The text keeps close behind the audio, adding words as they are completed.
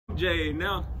PJ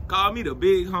now. Call me the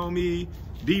big homie.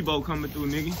 Devo coming through,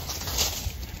 nigga.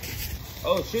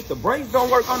 Oh shit, the brakes don't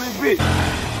work on this bitch.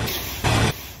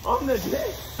 On the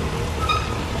jet.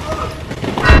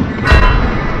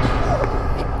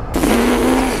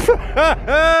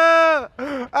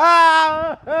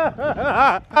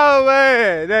 Oh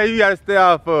man, now you gotta stay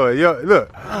out for it. Yo, look.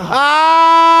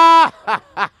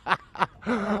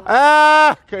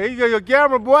 Okay, you got your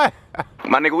camera, boy.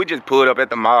 My nigga, we just pulled up at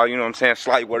the mall, you know what I'm saying?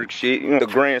 Slight work shit, you know, the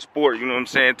grand sport, you know what I'm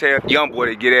saying? Tell young boy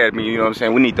to get at me, you know what I'm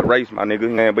saying? We need to race, my nigga.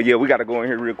 Man, but yeah, we gotta go in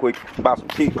here real quick, buy some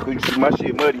kicks, so you see my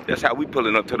shit muddy. That's how we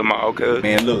pulling up to the mall, cuz.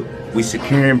 Man, look, we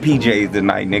securing PJs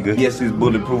tonight, nigga. Yes, it's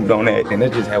bulletproof on that, and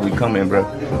that's just how we come in, bro.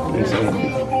 You know what I'm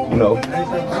saying? You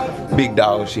know, big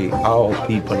dog shit. All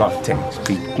people are tax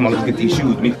people. Come on, let's get these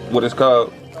shoes, nigga. What it's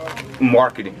called?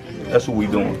 Marketing. That's what we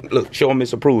doing. Look, show them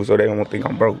it's approved so they don't think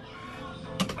I'm broke.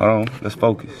 Hold on, let's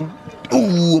focus.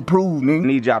 Ooh, approved, nigga.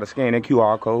 Need y'all to scan that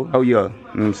QR code. Oh, yeah. You know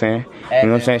what I'm saying? You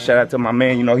know what I'm saying? Shout out to my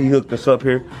man. You know, he hooked us up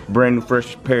here. Brand new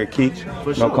fresh pair of kicks.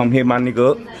 You know, come hit my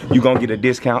nigga up. You gonna get a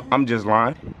discount. I'm just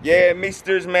lying. Yeah,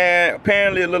 misters, man.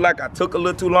 Apparently, it looked like I took a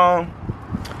little too long.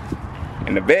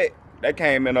 And the vet, that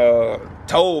came and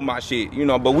told my shit, you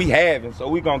know, but we haven't. So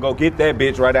we gonna go get that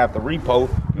bitch right after repo.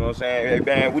 You know what I'm saying? Hey,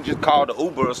 man, we just called the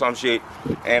Uber or some shit.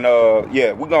 And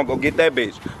yeah, we gonna go get that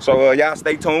bitch. So y'all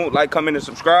stay tuned, like, comment, and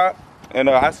subscribe. And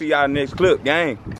I see y'all next clip, gang.